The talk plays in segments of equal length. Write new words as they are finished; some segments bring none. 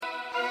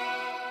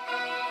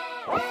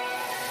Good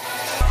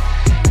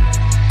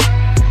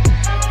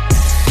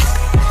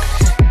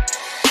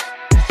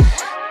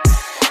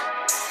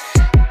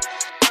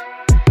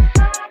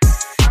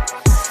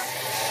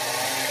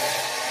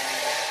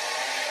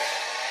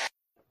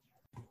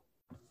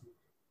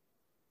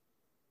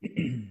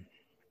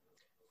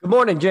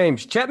morning,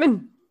 James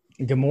Chapman.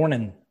 Good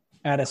morning,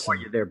 Addison. How are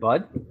you there,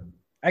 bud?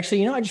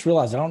 Actually, I just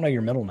realized I don't know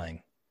your middle name.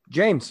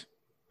 James.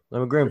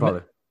 I'm a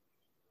grandfather.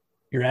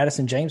 You're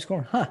Addison James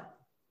Corn? Huh.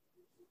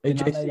 Did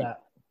not know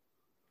that.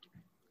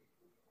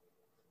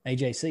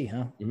 AJC,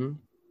 huh? Mm-hmm.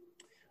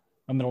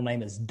 My middle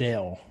name is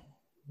Dale.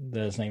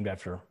 That is named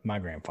after my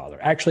grandfather.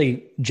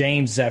 Actually,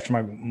 James is after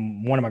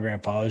one of my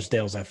grandfathers.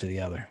 Dale's after the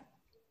other.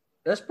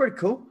 That's pretty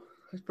cool.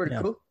 That's pretty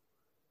cool.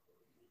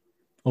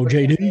 Oh,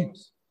 JD.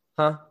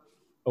 Huh?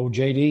 Oh,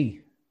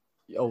 JD.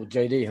 Oh,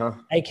 JD, huh?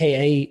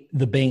 AKA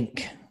the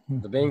Bink.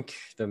 The Bink,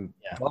 the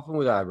coffin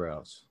with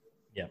eyebrows.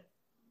 Yeah.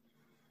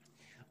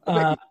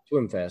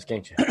 Swim fast,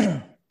 can't you?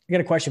 I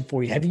got a question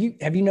for you. Have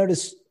you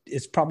noticed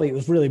it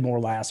was really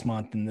more last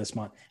month than this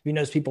month. Have you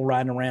noticed people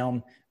riding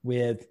around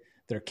with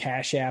their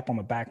Cash App on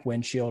the back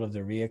windshield of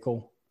their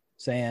vehicle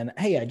saying,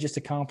 hey, I just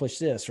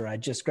accomplished this, or I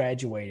just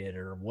graduated,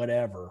 or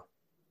whatever.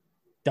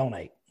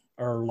 Donate.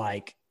 Or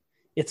like,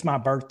 it's my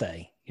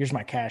birthday. Here's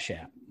my Cash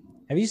App.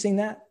 Have you seen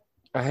that?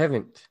 I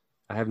haven't.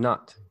 I have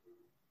not.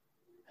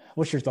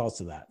 What's your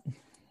thoughts of that?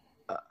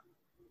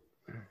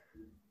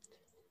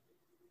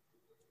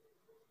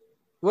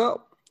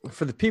 Well,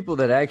 for the people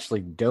that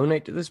actually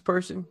donate to this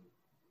person,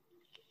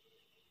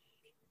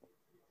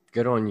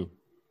 good on you.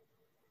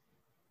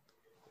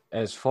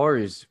 As far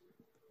as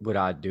would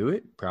I do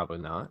it? Probably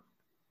not.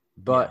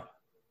 But,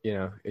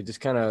 it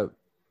just kind of,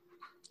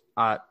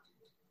 how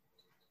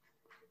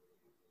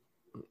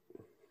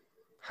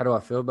do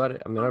I feel about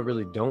it? I mean, I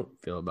really don't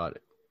feel about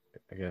it,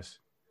 I guess.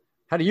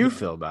 How do you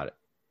feel about it?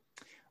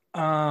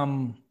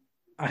 I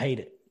hate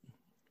it.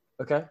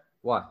 Okay.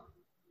 Why?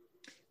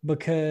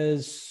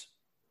 Because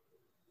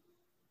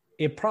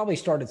it probably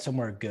started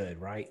somewhere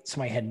good, right?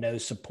 Somebody had no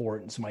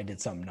support and somebody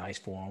did something nice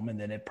for them. And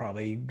then it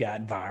probably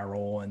got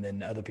viral and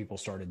then other people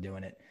started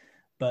doing it.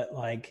 But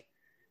like,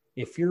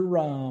 if you're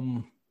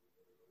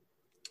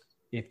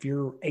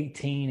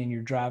 18 and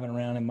you're driving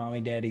around in mommy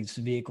daddy's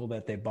vehicle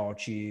that they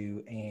bought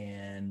you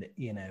and,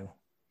 you're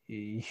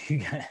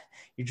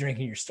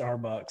drinking your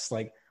Starbucks,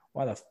 like,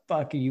 why the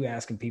fuck are you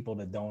asking people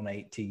to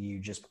donate to you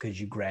just because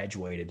you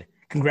graduated?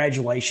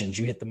 Congratulations.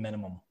 You hit the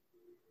minimum.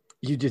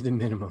 You did the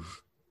minimum.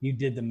 You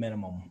did the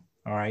minimum.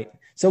 All right.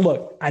 So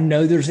look, I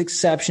know there's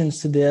exceptions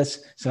to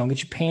this. So don't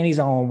get your panties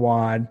on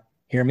wide.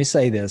 Hear me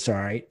say this. All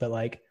right. But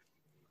like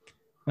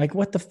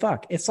what the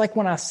fuck? It's like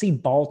when I see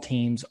ball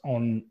teams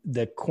on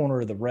the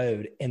corner of the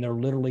road and they're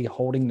literally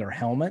holding their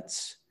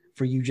helmets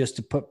for you just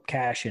to put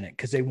cash in it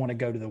because they want to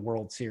go to the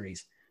World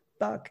Series.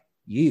 Fuck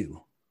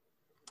you.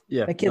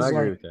 Yeah. That kid's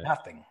learning that.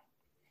 nothing.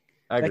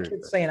 I agree that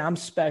kid's saying I'm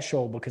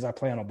special because I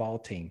play on a ball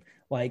team.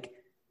 Like,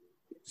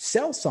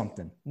 sell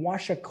something,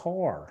 wash a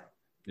car.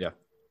 Yeah.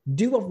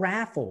 Do a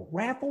raffle.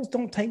 Raffles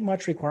don't take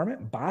much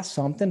requirement. Buy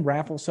something,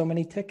 raffle so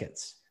many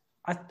tickets.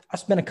 I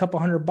spent a couple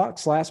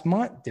 $100 last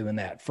month doing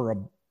that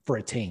for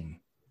a team.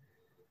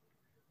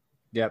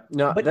 Yeah.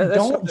 No, but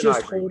don't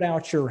just hold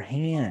out your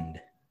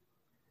hand.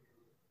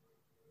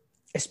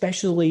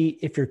 Especially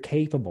if you're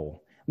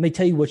capable. Let me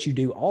tell you what you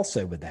do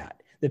also with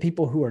that. The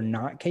people who are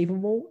not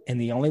capable, and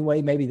the only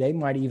way maybe they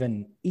might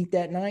even eat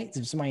that night is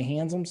if somebody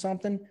hands them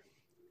something,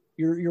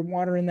 you're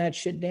watering that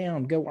shit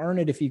down. Go earn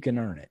it if you can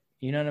earn it.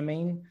 You know what I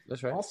mean?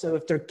 That's right. Also,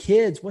 if they're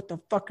kids, what the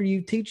fuck are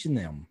you teaching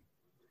them?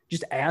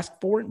 Just ask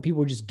for it and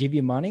people just give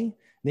you money.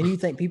 Then you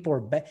think people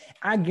are bad.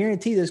 I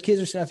guarantee those kids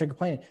are sitting out there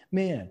complaining,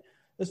 man,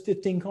 those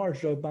 15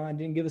 cars drove by and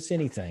didn't give us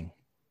anything.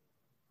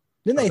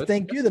 Then they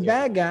think you're the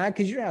bad guy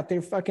because you're out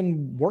there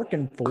fucking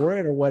working for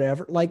it or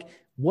whatever. Like,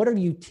 what are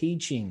you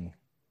teaching?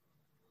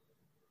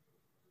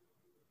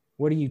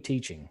 What are you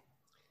teaching?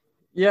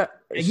 Yeah.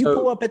 You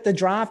pull up at the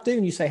drive-thru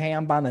and you say, hey,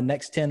 I'm buying the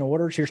next 10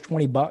 orders. Here's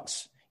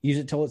 $20. Use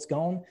it till it's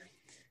gone.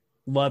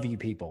 Love you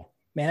people.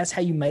 Man, that's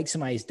how you make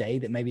somebody's day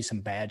that maybe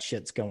some bad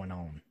shit's going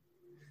on.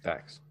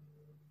 Facts.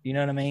 You know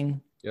what I mean?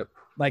 Yep.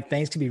 Like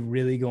things could be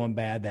really going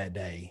bad that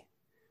day.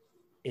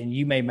 And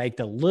you may make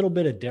the little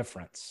bit of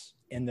difference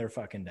in their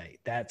fucking day.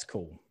 That's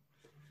cool.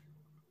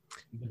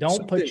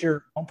 Don't put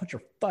your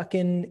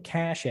fucking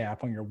Cash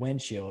App on your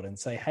windshield and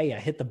say, hey, I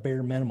hit the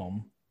bare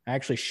minimum. I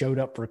actually showed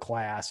up for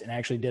class and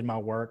actually did my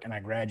work and I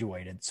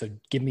graduated. So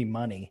give me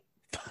money.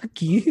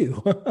 Fuck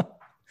you.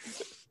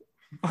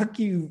 Fuck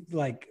you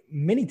like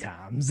many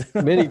times.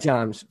 Many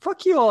times.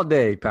 Fuck you all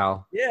day,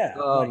 pal. Yeah.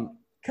 Like,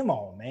 come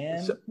on,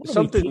 man.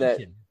 Something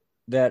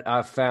that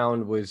I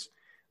found was,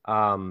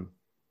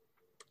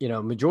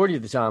 majority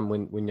of the time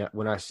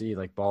when I see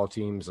like ball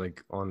teams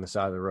like on the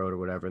side of the road or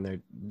whatever,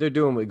 and they're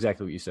doing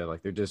exactly what you said.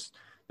 Like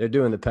they're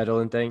doing the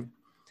pedaling thing.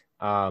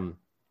 I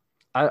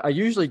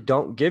usually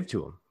don't give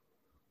to them.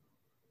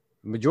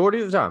 Majority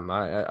of the time,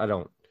 I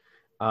don't.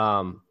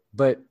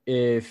 But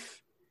if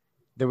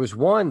there was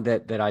one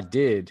that I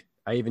did,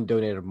 I even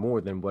donated more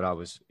than what I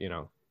was,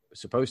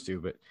 supposed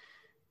to, but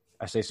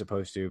I say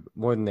supposed to,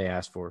 more than they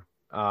asked for.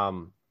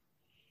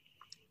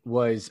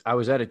 Was I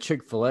was at a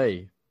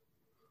Chick-fil-A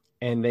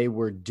and they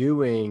were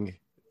doing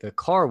the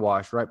car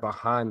wash right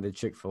behind the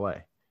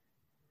Chick-fil-A,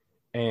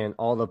 and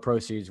all the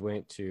proceeds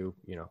went to,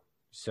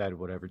 said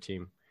whatever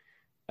team.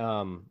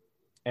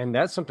 And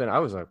that's something I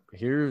was like,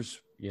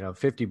 here's,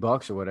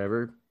 $50 or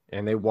whatever.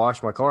 And they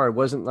washed my car. It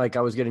wasn't like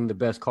I was getting the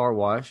best car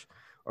wash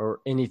or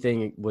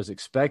anything was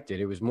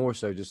expected. It was more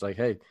so just like,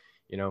 hey,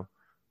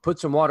 put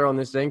some water on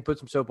this thing, put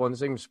some soap on this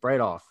thing, spray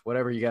it off,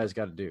 whatever you guys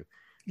got to do.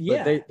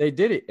 Yeah. But they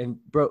did it. And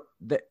bro,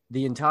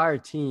 the entire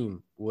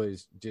team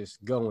was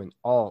just going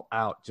all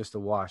out just to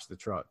wash the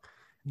truck.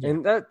 Yeah.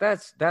 And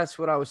that's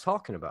what I was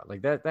talking about.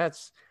 Like that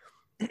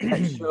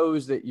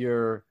shows that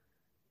you're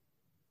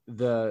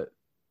the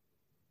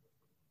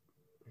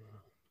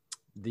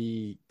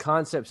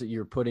concepts that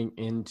you're putting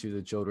into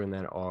the children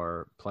that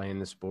are playing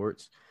the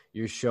sports,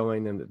 you're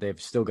showing them that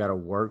they've still got to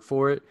work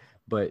for it,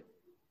 but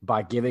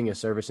by giving a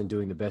service and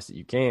doing the best that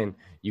you can,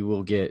 you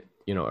will get,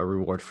 a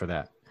reward for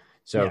that.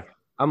 So yeah.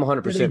 I'm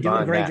 100% Did they do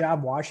a great that.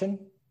 job washing?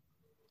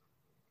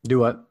 Do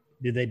what?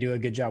 Did they do a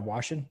good job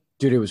washing?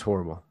 Dude, it was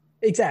horrible.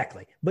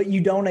 Exactly. But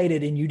you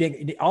donated and you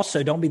did.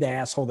 Also, don't be the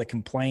asshole that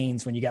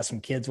complains when you got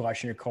some kids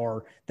washing your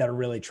car that are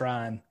really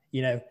trying,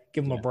 give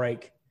them a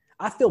break.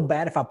 I feel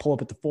bad if I pull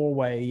up at the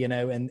 4-way,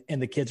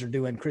 and the kids are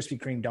doing Krispy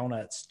Kreme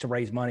donuts to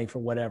raise money for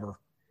whatever,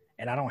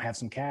 and I don't have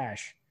some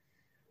cash.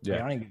 Yeah. I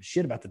don't even give a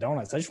shit about the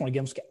donuts. I just want to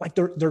give them like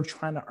they're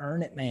trying to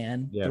earn it,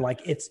 man. Yeah. They're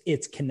like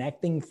it's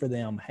connecting for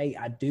them. Hey,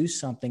 I do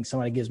something,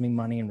 somebody gives me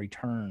money in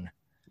return.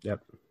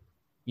 Yep.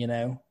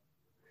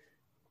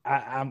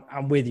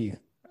 I'm with you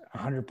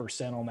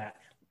 100% on that.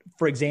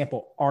 For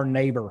example, our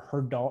neighbor,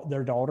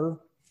 their daughter,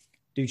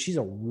 dude, she's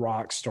a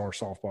rock star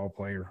softball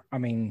player. I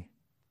mean,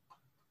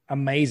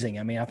 amazing.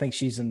 I mean, I think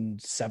she's in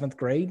 7th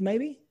grade,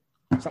 maybe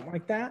something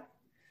like that.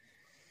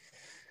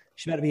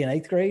 She's about to be in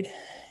 8th grade.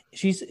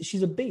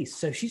 She's a beast.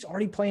 So she's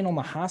already playing on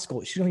the high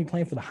school. She's going to be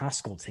playing for the high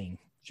school team.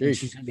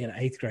 She's going to be an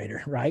 8th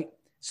grader, right?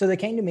 So they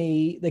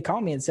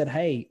called me and said,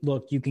 hey,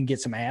 look, you can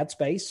get some ad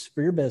space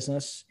for your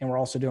business, and we're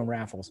also doing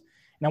raffles.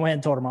 And I went ahead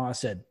and told her, Mom, I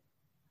said,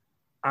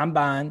 I'm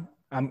buying.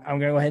 I'm going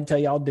to go ahead and tell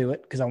you I'll do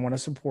it because I want to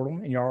support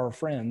them, and y'all are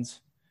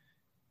friends.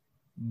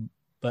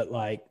 But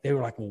they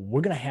were like, well,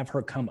 we're going to have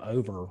her come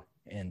over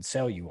and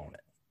sell you on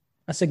it.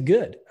 I said,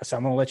 good. I said,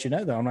 I'm going to let you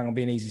know, though. I'm not going to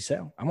be an easy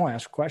sell. I'm going to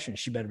ask her questions.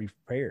 She better be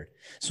prepared.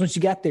 So when she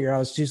got there, I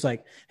was just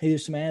like, hey,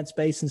 there's some ad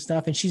space and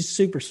stuff. And she's a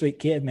super sweet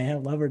kid, man. I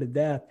love her to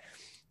death.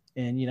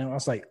 And, I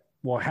was like,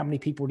 well, how many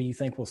people do you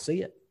think will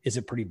see it? Is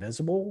it pretty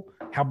visible?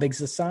 How big's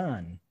the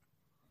sign?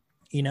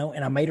 And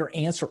I made her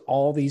answer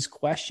all these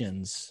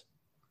questions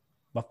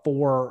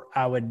before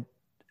I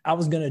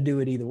was going to do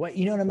it either way.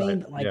 You know what I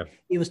mean? Right.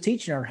 It was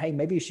teaching her, hey,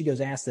 maybe she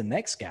goes ask the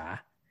next guy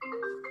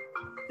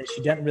that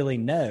she doesn't really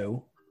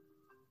know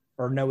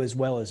or know as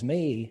well as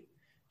me.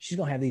 She's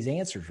going to have these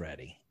answers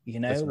ready,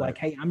 right.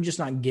 Hey, I'm just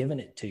not giving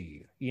it to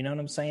you. You know what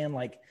I'm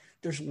saying?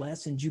 There's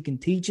lessons you can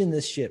teach in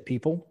this shit,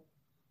 people.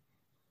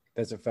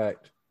 That's a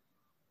fact.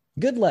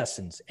 Good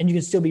lessons. And you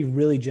can still be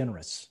really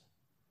generous.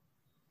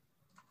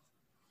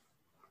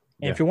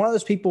 And if you're one of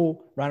those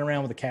people running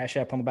around with a Cash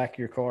App on the back of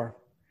your car,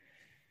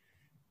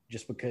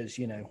 just because,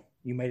 you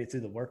made it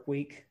through the work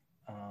week,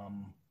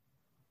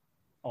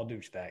 all due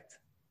respect,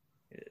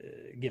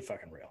 get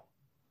fucking real.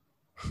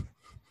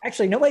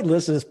 Actually, nobody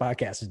listening to this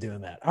podcast is doing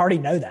that. I already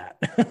know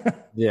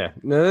that. Yeah.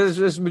 No,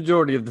 there's a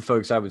majority of the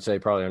folks I would say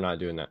probably are not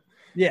doing that.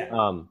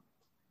 Yeah.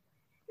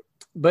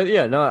 But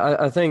yeah, no,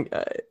 I think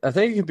it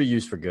can be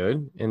used for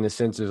good in the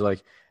sense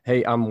of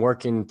hey, I'm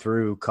working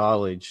through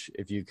college.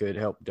 If you could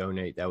help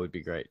donate, that would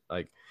be great.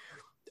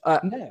 I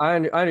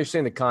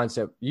understand the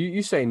concept.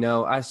 You say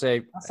no. I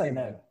say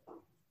no.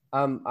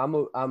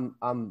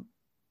 I'm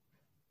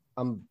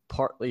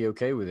partly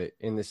okay with it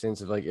in the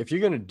sense of if you're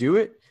going to do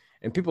it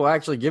and people are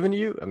actually giving to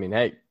you, I mean,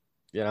 hey,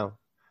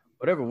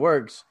 whatever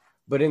works.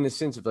 But in the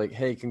sense of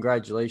hey,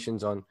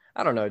 congratulations on,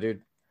 I don't know,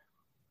 dude.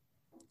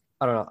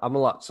 I don't know. I'm a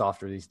lot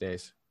softer these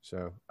days.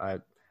 So I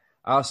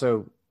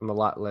also am a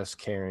lot less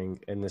caring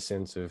in the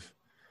sense of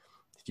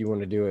if you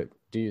want to do it,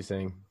 do your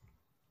thing.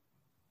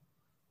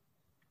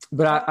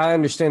 But I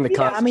understand the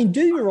concept. I mean,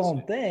 do your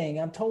own thing.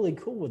 I'm totally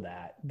cool with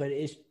that. But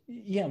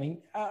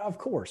of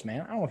course, man.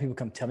 I don't want people to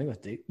come tell me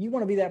what to do. You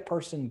want to be that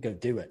person, go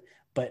do it.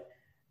 But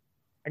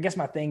I guess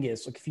my thing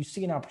is, if you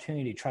see an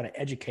opportunity to try to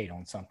educate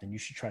on something, you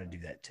should try to do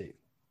that too.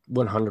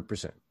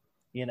 100%.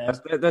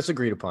 That's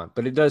agreed upon.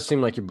 But it does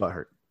seem like you're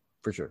butthurt,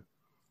 for sure.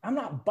 I'm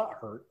not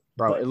butthurt.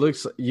 Bro, it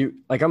looks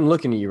I'm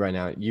looking at you right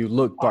now. You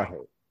look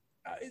butthurt.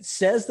 It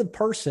says the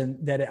person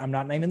that I'm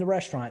not naming the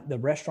restaurant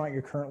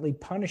you're currently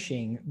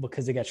punishing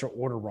because they got your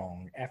order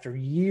wrong after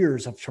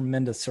years of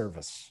tremendous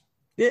service.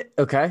 Yeah.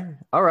 Okay.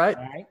 All right.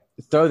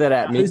 Throw that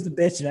at me. Who's the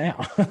bitch now?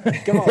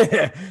 Come on.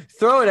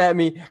 Throw it at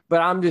me.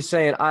 But I'm just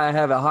saying I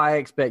have a high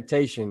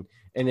expectation.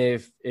 And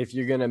if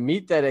you're going to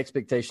meet that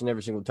expectation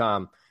every single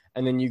time,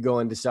 and then you go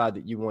and decide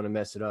that you want to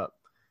mess it up,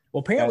 Well,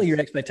 apparently your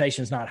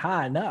expectation is not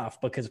high enough,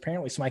 because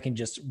apparently somebody can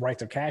just write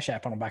their Cash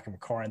App on the back of a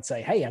car and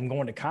say, hey, I'm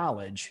going to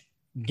college,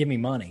 give me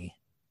money.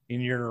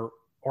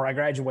 Or I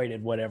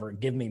graduated, whatever,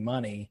 give me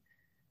money.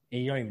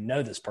 And you don't even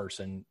know this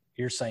person.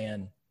 You're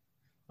saying,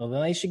 well,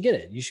 then they should get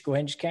it. You should go ahead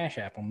and just Cash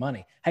App on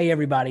money. Hey,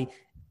 everybody,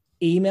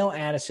 email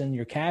Addison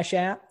your Cash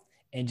App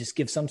and just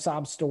give some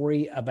sob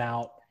story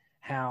about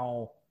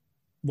how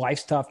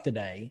life's tough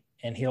today,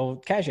 and he'll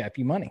Cash App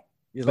you money.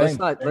 Yeah, let's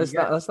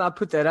not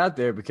put that out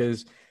there,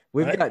 because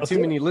we've got too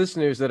many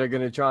listeners that are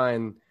going to try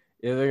and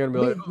they're going to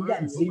be like, we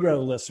got zero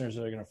listeners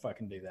that are going to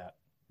fucking do that.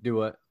 Do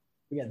what?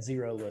 We got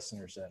zero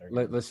listeners that are.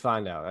 Let's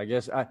find out. I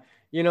guess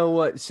you know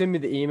what? Send me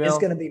the email. It's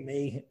going to be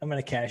me. I'm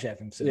going to Cash App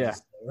him. Yeah.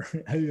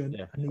 I'm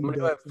going to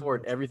go ahead and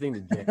forward everything to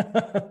Jay.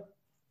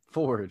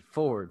 forward.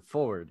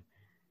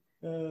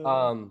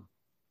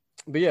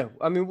 But yeah,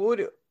 I mean, what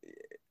do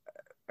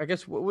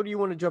you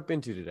want to jump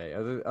into today?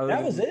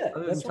 That was it.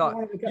 That's what I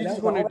wanted to.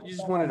 You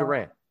just wanted to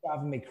rant.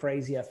 Driving me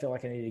crazy. I feel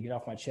like I need to get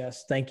off my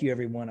chest. Thank you,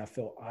 everyone. I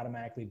feel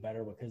automatically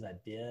better because I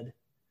did.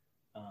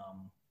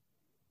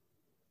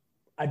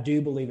 I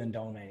do believe in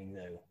donating,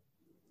 though.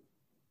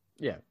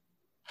 Yeah.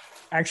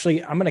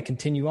 Actually, I'm going to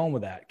continue on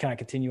with that. Can I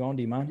continue on?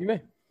 Do you mind? You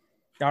may.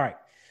 All right.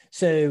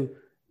 So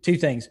 2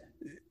 things.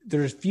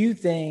 There's few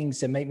things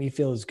that make me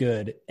feel as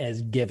good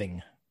as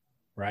giving,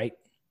 right?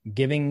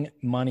 Giving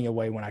money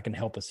away when I can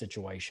help a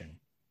situation.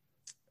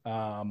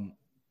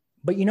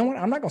 But you know what?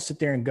 I'm not going to sit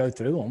there and go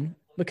through them,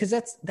 because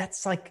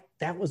that's like,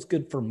 that was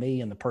good for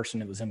me and the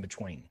person that was in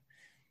between,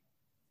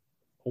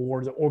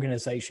 or the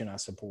organization I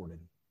supported.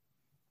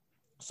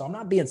 So I'm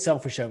not being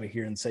selfish over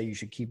here and say you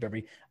should keep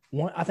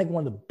I think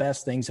one of the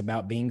best things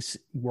about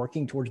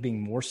working towards being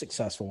more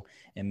successful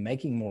and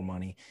making more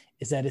money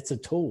is that it's a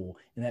tool,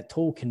 and that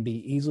tool can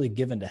be easily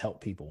given to help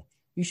people.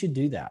 You should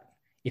do that.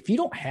 If you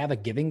don't have a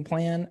giving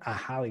plan, I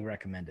highly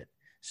recommend it.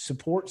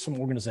 Support some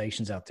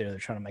organizations out there that are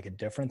trying to make a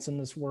difference in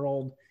this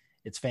world.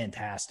 It's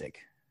fantastic.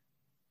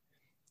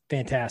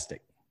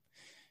 Fantastic.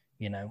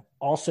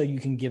 Also you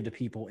can give to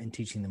people in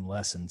teaching them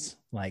lessons.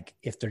 Like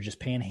if they're just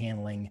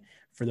panhandling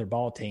for their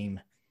ball team,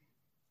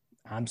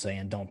 I'm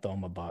saying don't throw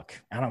them a buck.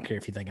 I don't care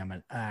if you think I'm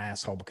an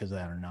asshole because of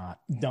that or not.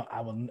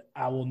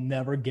 I will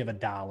never give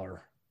 $1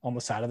 on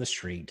the side of the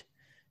street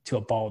to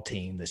a ball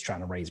team that's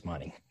trying to raise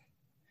money.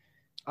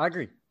 I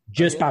agree.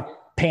 Just by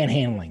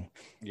panhandling.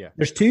 Yeah.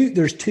 There's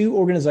two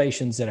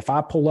organizations that if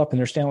I pull up and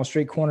they're standing on the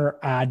street corner,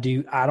 I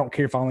don't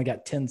care if I only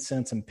got 10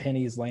 cents and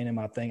pennies laying in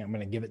my thing, I'm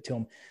going to give it to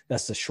them.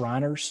 That's the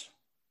Shriners.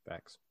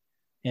 Facts.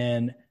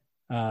 And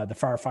the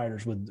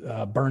firefighters with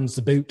Burns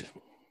the Boot.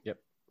 Yep.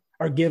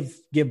 Or give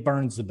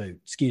Burns the Boot.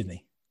 Excuse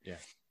me. Yeah.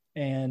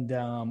 And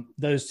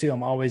those two,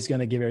 I'm always going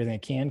to give everything I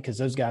can, because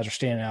those guys are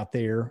standing out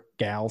there,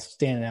 gals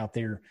standing out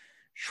there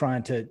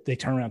they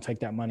turn around and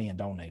take that money and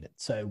donate it.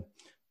 So,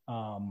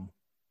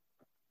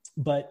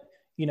 but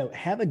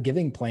have a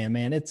giving plan,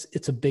 man.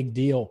 It's a big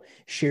deal.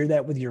 Share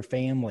that with your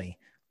family.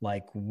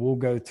 Like we'll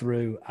go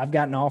through, I've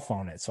gotten off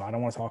on it, so I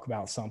don't want to talk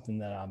about something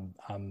that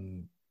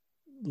I'm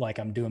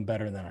doing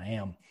better than I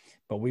am,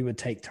 but we would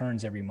take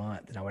turns every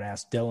month, and I would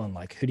ask Dylan,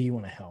 like, who do you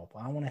want to help?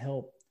 I want to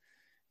help,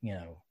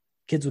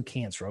 kids with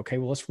cancer. Okay,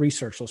 well, let's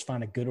research. Let's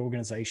find a good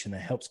organization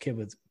that helps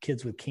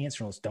kids with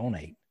cancer. Let's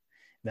donate.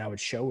 And I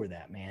would show her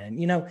that, man.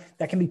 And,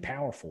 that can be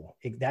powerful.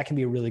 That can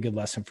be a really good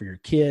lesson for your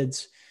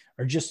kids,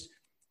 or just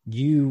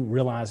you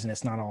realizing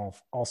it's not all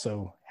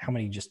also how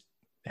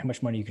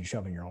much money you can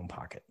shove in your own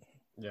pocket.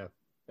 Yeah.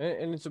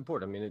 And it's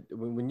important. I mean,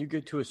 when you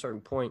get to a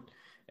certain point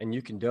and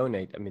you can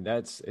donate, I mean,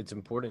 it's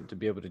important to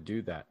be able to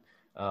do that.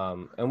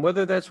 And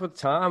whether that's with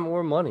time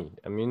or money,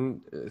 I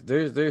mean,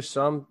 there's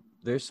some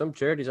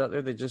charities out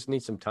there that just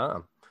need some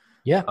time.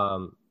 Yeah.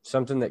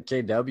 Something that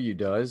KW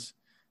does,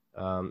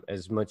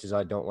 as much as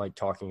I don't like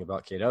talking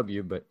about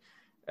KW, but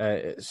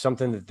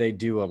something that they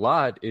do a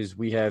lot is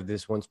we have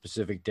this one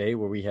specific day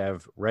where we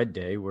have Red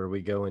Day, where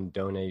we go and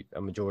donate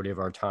a majority of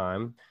our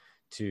time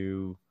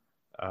to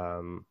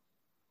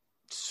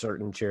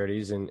certain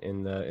charities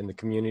in the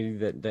community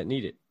that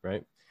need it,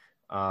 right?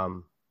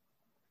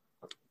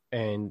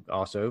 And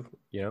also,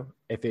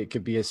 if it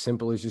could be as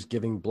simple as just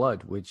giving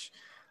blood, which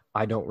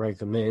I don't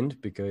recommend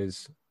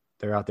because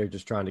they're out there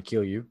just trying to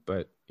kill you,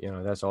 but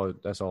that's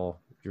all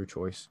your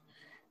choice.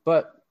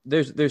 But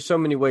there's so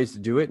many ways to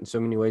do it and so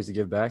many ways to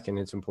give back, and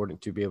it's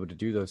important to be able to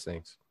do those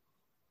things.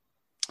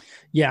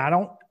 Yeah,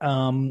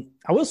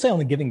 I will say on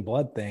the giving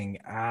blood thing,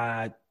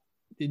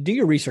 do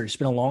your research. It's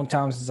been a long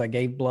time since I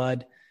gave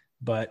blood,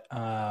 but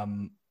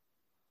from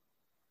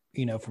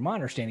my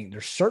understanding,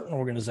 there's certain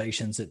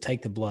organizations that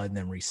take the blood and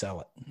then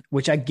resell it,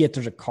 which I get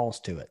there's a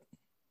cost to it.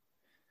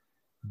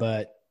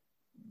 But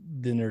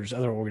then there's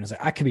other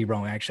organizations. I could be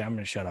wrong. Actually, I'm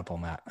going to shut up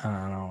on that.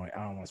 I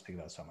don't want to speak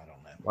about something I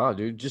don't know. Wow,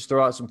 dude, just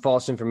throw out some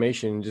false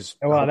information.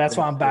 Well, that's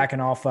why I'm backing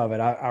off of it.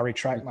 I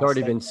retract. It's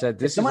already been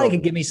said. If somebody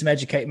can give me some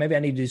educate. Maybe I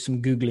need to do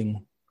some Googling.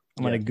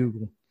 I'm going to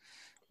Google.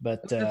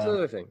 But that's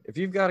another thing. If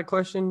you've got a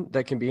question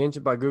that can be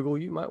answered by Google,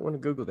 you might want to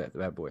Google that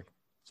bad boy.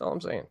 That's all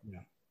I'm saying. Yeah.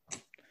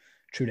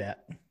 True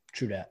that.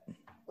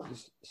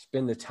 Just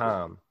spend the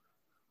time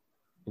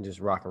and just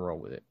rock and roll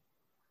with it.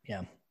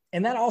 Yeah.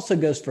 And that also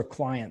goes for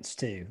clients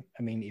too.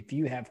 I mean, if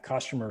you have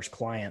customers,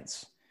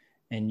 clients,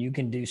 and you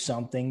can do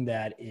something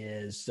that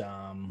is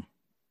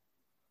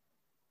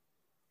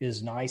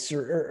nice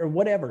or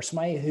whatever,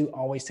 somebody who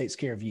always takes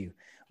care of you.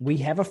 We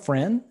have a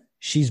friend.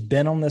 She's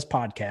been on this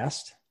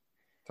podcast.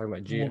 Talking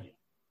about Gia.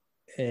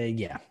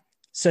 Yeah.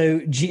 So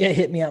Gia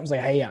hit me up and was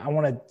like, hey, I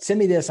want to send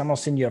me this. I'm going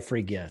to send you a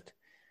free gift.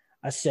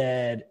 I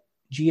said,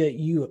 Gia,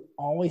 you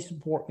always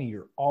support me.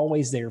 You're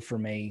always there for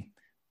me.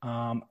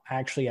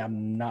 Actually,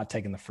 I'm not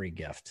taking the free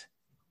gift.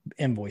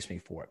 Invoice me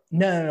for it.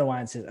 No,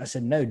 I insist. I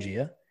said, no,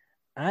 Gia,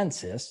 I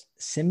insist.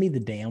 Send me the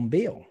damn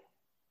bill.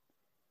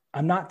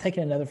 I'm not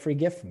taking another free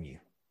gift from you.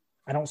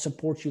 I don't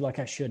support you like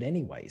I should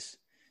anyways.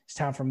 It's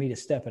time for me to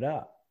step it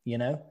up, you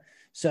know?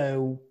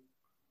 So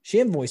she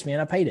invoiced me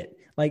and I paid it.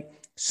 Like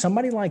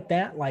somebody like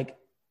that, like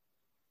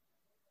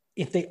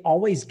if they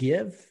always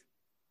give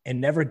and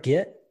never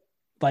get,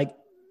 like,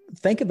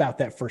 think about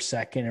that for a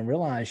second and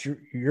realize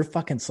you're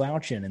fucking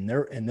slouching and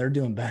they're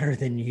doing better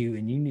than you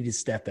and you need to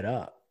step it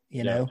up.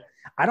 You know,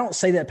 I don't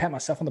say that, pat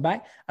myself on the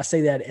back. I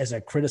say that as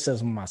a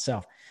criticism of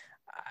myself.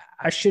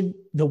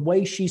 The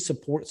way she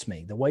supports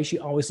me, the way she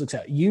always looks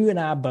out, you and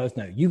I both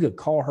know you could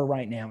call her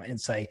right now and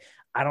say,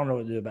 I don't know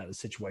what to do about this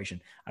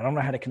situation. I don't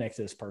know how to connect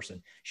to this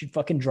person. She'd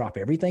fucking drop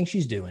everything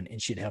she's doing and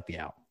she'd help you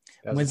out.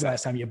 When's the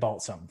last time you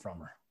bought something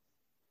from her?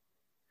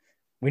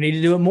 We need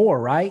to do it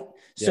more, right?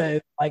 Yeah. So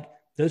like,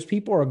 those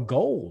people are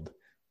gold.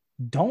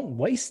 Don't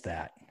waste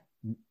that.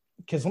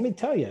 Because let me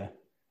tell you,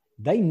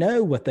 they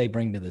know what they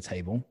bring to the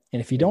table. And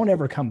if you don't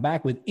ever come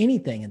back with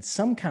anything in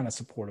some kind of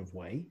supportive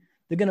way,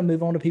 they're going to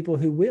move on to people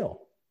who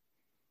will.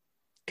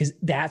 Because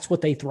that's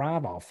what they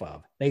thrive off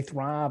of. They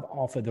thrive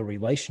off of the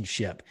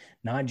relationship,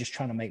 not just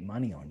trying to make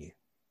money on you.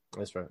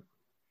 That's right.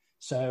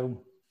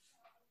 So,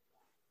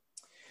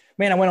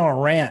 man, I went on a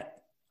rant.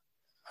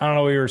 I don't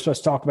know what we were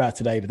supposed to talk about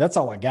today, but that's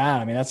all I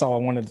got. I mean, that's all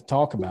I wanted to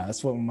talk about.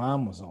 That's what my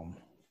mom was on.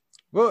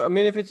 Well, I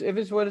mean, if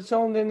it's what it's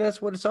on, then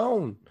that's what it's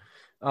on.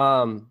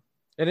 And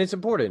it's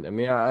important. I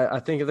mean, I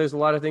think there's a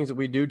lot of things that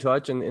we do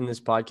touch in this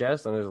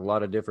podcast, and there's a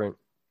lot of different,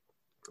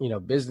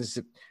 business,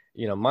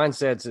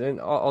 mindsets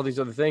and all these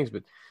other things.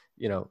 But,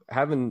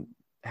 having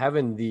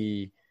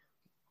the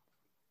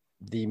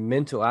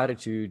mental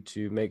attitude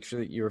to make sure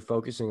that you're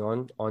focusing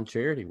on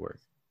charity work,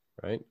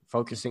 right?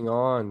 Focusing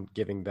on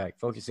giving back,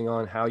 focusing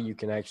on how you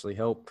can actually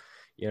help.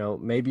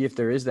 Maybe if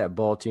there is that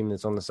ball team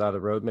that's on the side of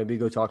the road, maybe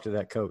go talk to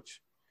that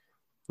coach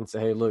and say,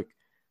 hey, look,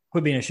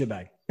 quit being a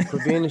shitbag.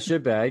 Quit being a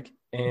shitbag,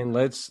 and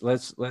let's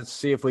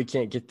see if we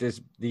can't get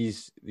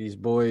these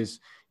boys.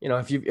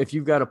 If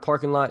you've got a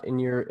parking lot in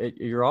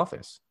your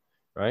office,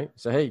 right?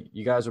 So hey,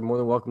 you guys are more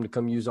than welcome to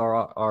come use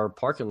our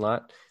parking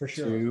lot for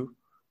sure.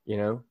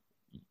 To,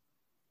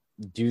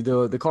 do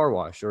the car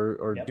wash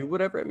or do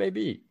whatever it may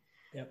be.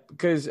 Yep.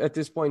 Because at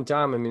this point in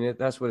time, I mean,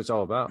 that's what it's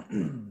all about.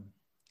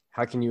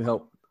 How can you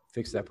help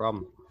fix that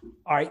problem?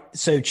 All right.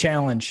 So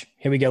challenge.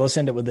 Here we go. Let's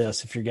end it with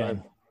this. If you're game,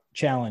 right.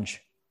 Challenge.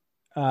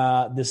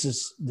 This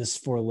is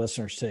for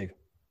listeners too.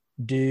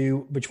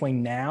 Do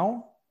between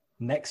now,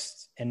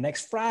 next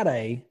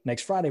Friday, we're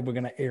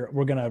going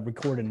to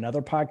record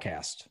another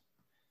podcast.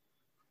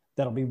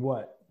 That'll be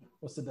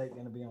what's the date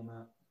going to be on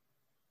that?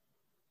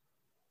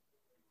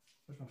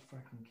 Where's my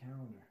fucking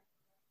calendar?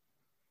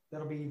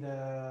 That'll be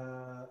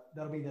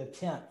the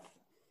 10th.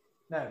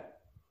 No,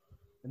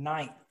 the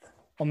 9th.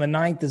 On the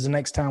 9th is the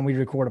next time we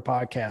record a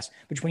podcast.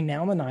 Between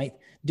now and the 9th,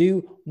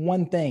 do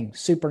one thing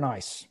super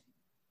nice.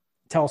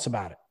 Tell us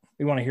about it.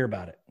 We want to hear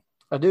about it.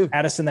 I do.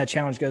 Addison, that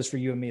challenge goes for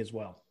you and me as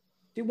well.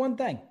 Do one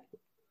thing.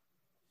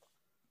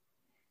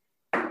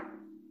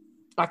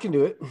 I can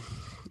do it.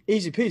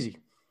 Easy peasy.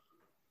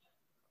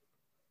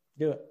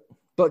 Do it.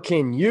 But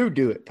can you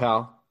do it,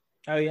 pal?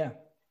 Oh, yeah.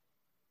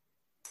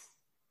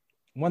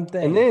 One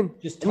thing. And then,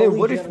 just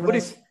totally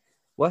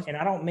what? And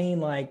I don't mean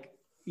like,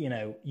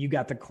 you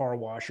got the car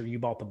wash or you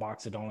bought the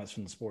box of donuts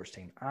from the sports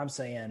team. I'm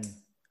saying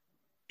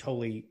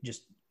totally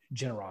just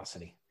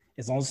generosity.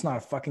 As long as it's not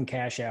a fucking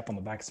cash app on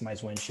the back of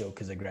somebody's windshield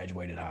because they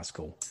graduated high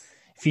school.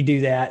 If you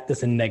do that,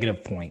 that's a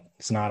negative point.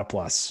 It's not a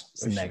plus.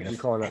 It's a negative.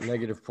 You're calling that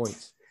negative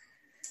points.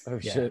 Oh,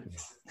 yeah. Shit.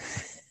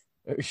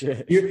 Oh,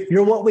 shit.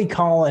 You're what we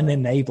call an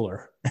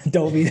enabler.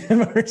 Don't be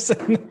that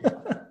person.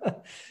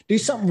 Do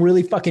something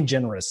really fucking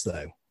generous,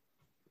 though.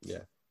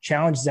 Yeah.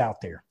 Challenges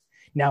out there.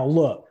 Now,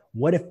 look,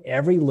 what if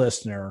every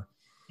listener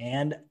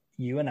and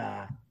you and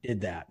I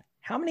did that?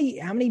 How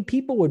many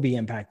people would be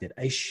impacted?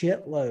 A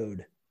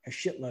shitload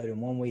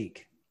in 1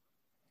 week.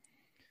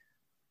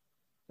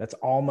 That's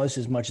almost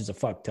as much as a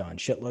fuck ton.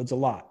 Shitload's a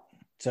lot.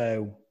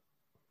 So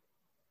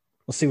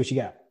let's see what you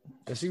got.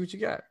 Let's see what you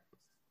got.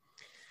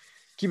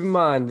 Keep in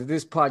mind that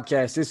this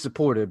podcast is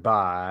supported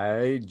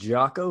by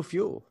Jocko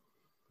Fuel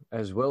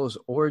as well as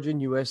Origin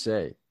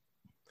USA.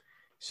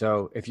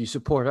 So if you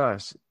support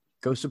us,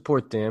 go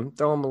support them.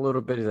 Throw them a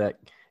little bit of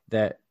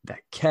that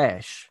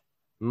cash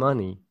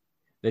money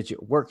that you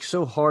work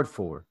so hard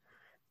for,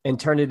 and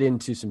turn it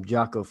into some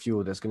Jocko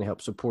Fuel that's going to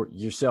help support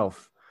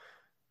yourself,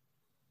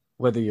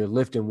 whether you're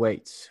lifting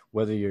weights,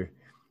 whether you're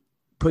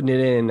putting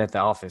it in at the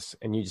office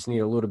and you just need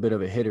a little bit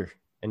of a hitter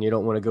and you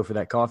don't want to go for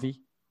that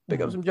coffee,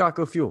 pick up some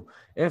Jocko Fuel.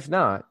 If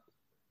not,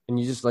 and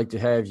you just like to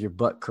have your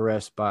butt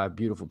caressed by a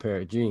beautiful pair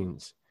of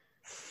jeans,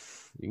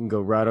 you can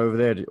go right over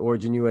there to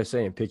Origin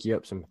USA and pick you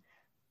up some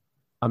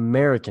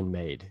American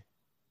made,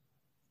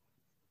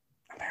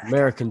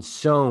 American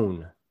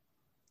sewn,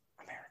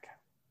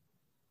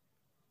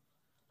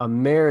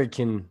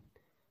 American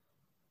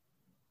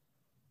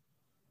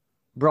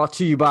brought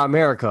to you by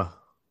America.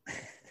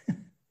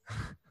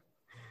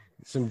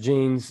 Some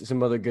jeans,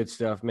 some other good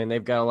stuff, man.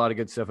 They've got a lot of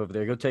good stuff over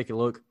there. Go take a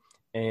look,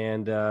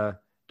 and don't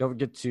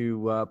forget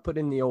to put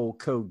in the old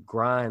code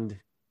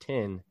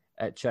GRIND10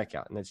 at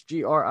checkout, and that's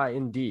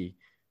GRIND10.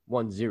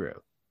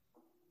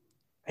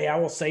 Hey, I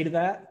will say to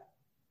that,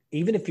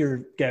 even if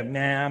you're going,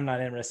 nah, I'm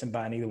not interested in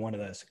buying either one of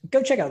those,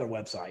 go check out their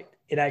website.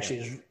 It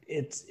actually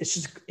is.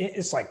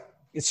 It's like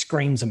it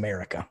screams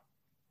America.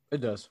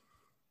 It does.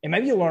 And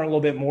maybe you'll learn a little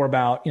bit more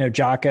about,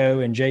 Jocko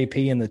and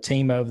JP and the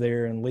team over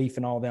there and Leaf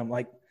and all them.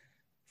 Like,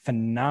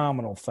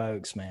 phenomenal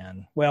folks,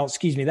 man. Well,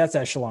 excuse me, that's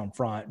Echelon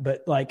Front,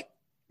 but like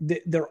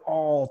they're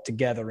all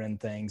together in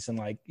things, and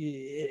like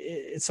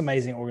it's an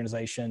amazing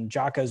organization.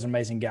 Jocko's an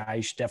amazing guy.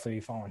 You should definitely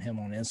be following him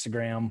on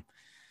Instagram.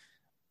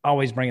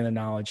 Always bringing the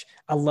knowledge.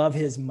 I love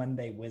his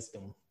Monday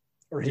wisdom,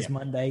 or his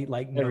Monday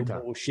no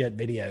bullshit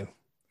video.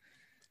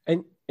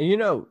 And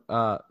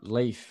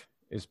Leif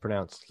is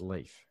pronounced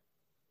Leif.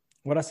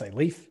 What'd I say?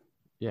 Leaf?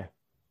 Yeah.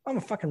 I'm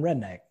a fucking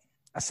redneck.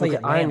 I say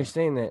I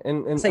understand that,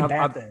 and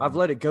I've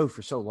let it go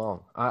for so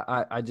long.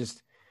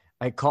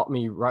 I caught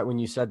me right when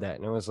you said that,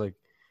 and I was like,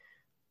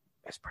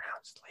 "It's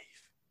pronounced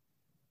Leaf."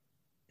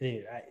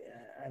 Dude,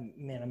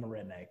 I'm a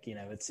redneck.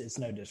 It's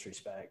no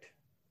disrespect.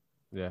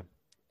 Yeah,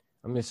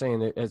 I'm just saying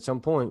that at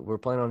some point we're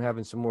planning on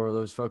having some more of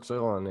those folks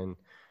on, and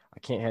I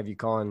can't have you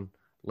calling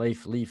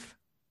Leif Leaf.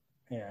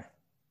 Yeah,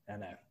 I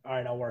know. All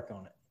right, I'll work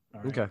on it.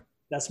 All right. Okay,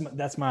 that's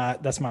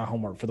my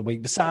homework for the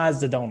week. Besides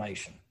the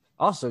donation.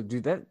 Also,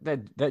 dude,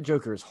 that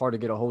Joker is hard to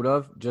get a hold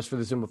of, just for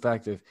the simple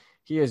fact of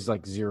he has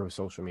like zero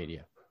social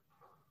media.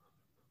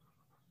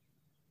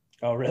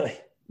 Oh, really?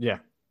 Yeah,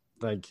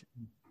 like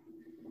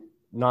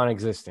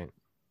non-existent.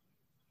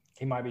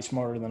 He might be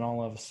smarter than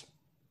all of us.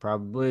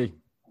 Probably.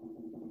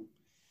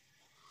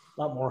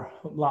 A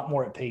lot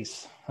more at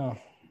peace, huh?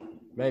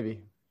 Maybe.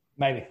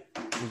 What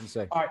do you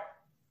say? All right.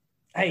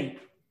 Hey,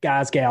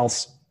 guys,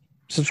 gals,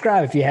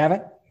 subscribe if you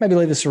haven't. Maybe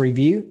leave us a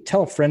review.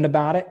 Tell a friend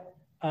about it.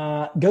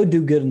 Go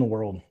do good in the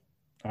world.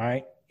 All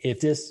right.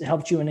 If this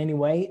helped you in any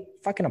way,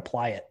 fucking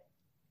apply it.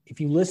 If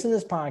you listen to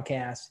this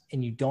podcast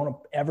and you don't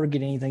ever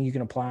get anything you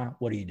can apply,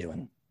 what are you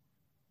doing?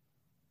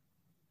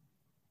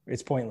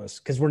 It's pointless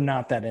because we're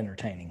not that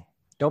entertaining.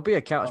 Don't be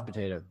a couch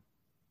potato.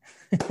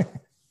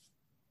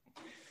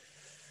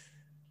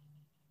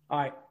 All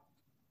right.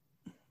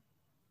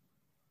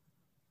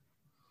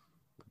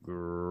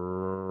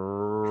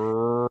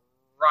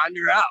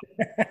 Grinder out.